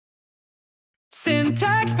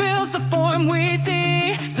Syntax builds the form we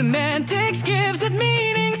see. Semantics gives it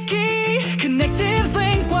meanings key. Connectives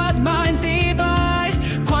link what minds devise.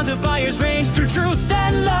 Quantifiers range through truth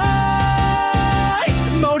and lies.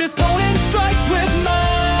 Modus ponens strikes with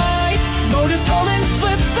might. Modus tollens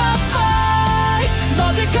flips the fight.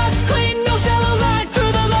 Logic cuts clean, no shallow line.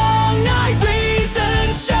 Through the long night,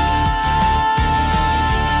 reason shines.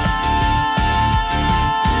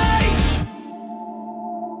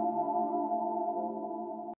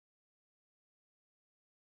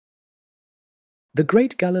 The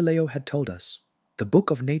great Galileo had told us, the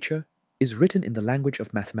book of nature is written in the language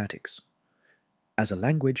of mathematics. As a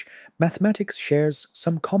language, mathematics shares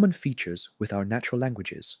some common features with our natural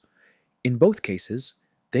languages. In both cases,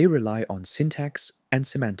 they rely on syntax and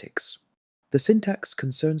semantics. The syntax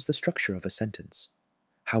concerns the structure of a sentence,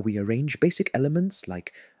 how we arrange basic elements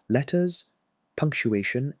like letters,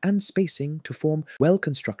 punctuation, and spacing to form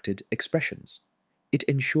well-constructed expressions. It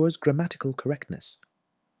ensures grammatical correctness.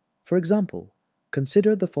 For example,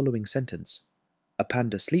 consider the following sentence: a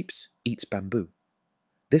panda sleeps, eats bamboo.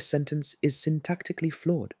 This sentence is syntactically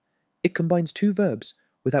flawed. It combines two verbs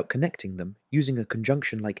without connecting them using a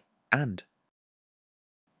conjunction like and.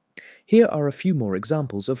 Here are a few more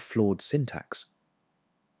examples of flawed syntax.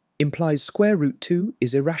 Implies square root 2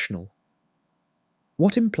 is irrational.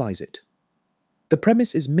 What implies it? The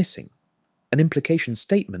premise is missing. An implication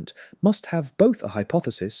statement must have both a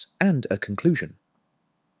hypothesis and a conclusion.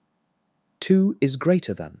 2 is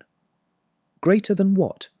greater than. Greater than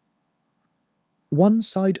what? One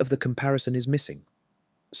side of the comparison is missing,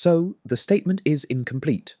 so the statement is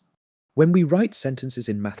incomplete. When we write sentences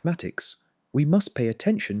in mathematics, we must pay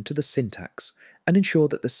attention to the syntax and ensure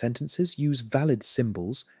that the sentences use valid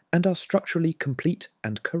symbols and are structurally complete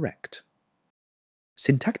and correct.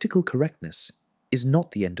 Syntactical correctness is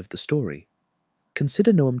not the end of the story.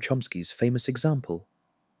 Consider Noam Chomsky's famous example: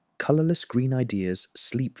 colorless green ideas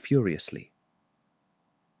sleep furiously.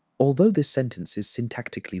 Although this sentence is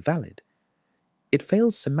syntactically valid, it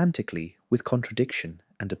fails semantically with contradiction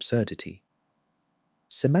and absurdity.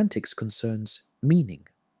 Semantics concerns meaning.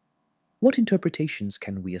 What interpretations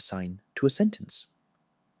can we assign to a sentence?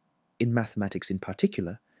 In mathematics in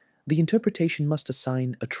particular, the interpretation must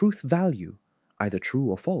assign a truth value, either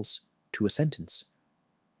true or false, to a sentence.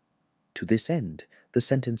 To this end, the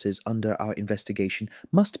sentences under our investigation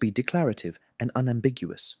must be declarative and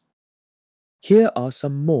unambiguous. Here are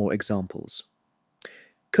some more examples.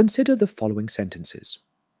 Consider the following sentences.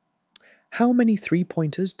 How many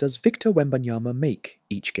three-pointers does Victor Wembanyama make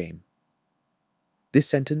each game? This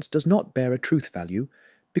sentence does not bear a truth value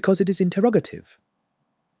because it is interrogative.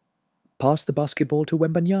 Pass the basketball to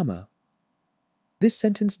Wembanyama. This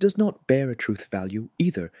sentence does not bear a truth value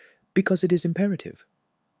either because it is imperative.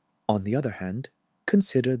 On the other hand,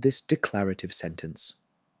 consider this declarative sentence.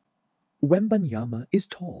 Wembanyama is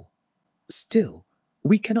tall. Still,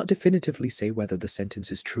 we cannot definitively say whether the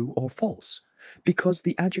sentence is true or false, because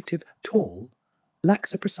the adjective tall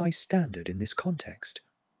lacks a precise standard in this context.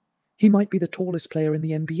 He might be the tallest player in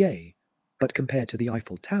the NBA, but compared to the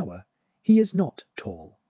Eiffel Tower, he is not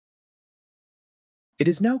tall. It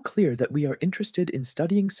is now clear that we are interested in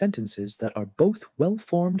studying sentences that are both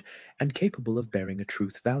well-formed and capable of bearing a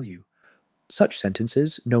truth value. Such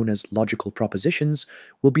sentences, known as logical propositions,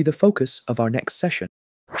 will be the focus of our next session.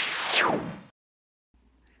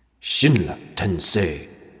 新了，ten say。